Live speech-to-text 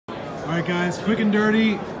Alright guys, quick and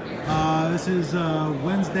dirty. This is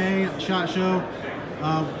Wednesday SHOT Show.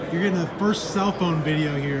 You're getting the first cell phone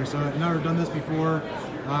video here, so I've never done this before.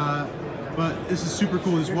 But this is super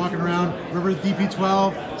cool, just walking around. Remember the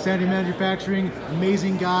DP12, Sandy Manufacturing,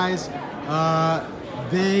 amazing guys.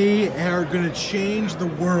 They are gonna change the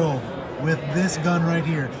world with this gun right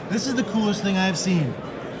here. This is the coolest thing I've seen,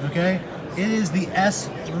 okay? It is the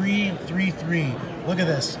S333. Look at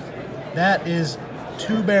this. That is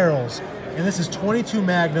 2 barrels, and this is 22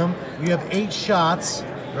 Magnum. You have 8 shots,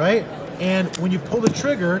 right? And when you pull the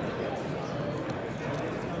trigger,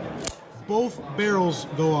 both barrels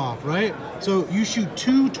go off, right? So you shoot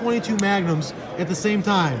 2 22 Magnums at the same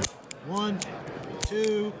time. 1,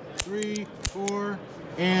 2, 3, 4,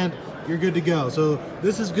 and you're good to go. So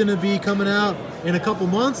this is gonna be coming out in a couple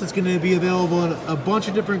months. It's gonna be available in a bunch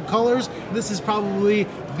of different colors. This is probably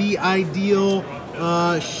the ideal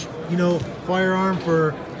firearm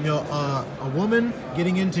for a woman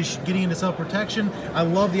getting into self-protection. I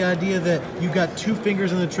love the idea that you've got 2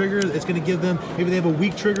 fingers on the trigger. It's going to give them, maybe they have a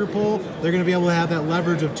weak trigger pull, they're going to be able to have that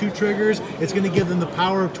leverage of 2 triggers. It's going to give them the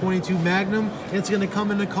power of 22 Magnum, and it's going to come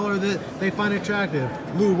in a color that they find attractive.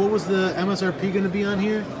 Lou, what was the MSRP going to be on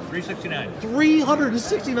here? $369.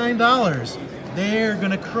 $369. They're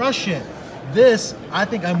going to crush it. This, I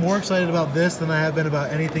think I'm more excited about this than I have been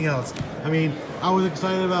about anything else. I mean, I was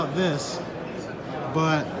excited about this,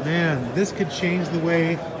 but man, this could change the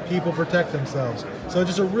way people protect themselves. So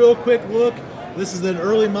just a real quick look. This is an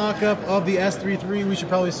early mock-up of the S333. We should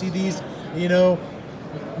probably see these,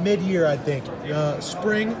 mid-year, I think,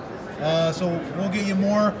 spring. So we'll get you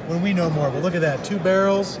more when we know more. But look at that, 2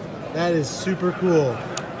 barrels. That is super cool.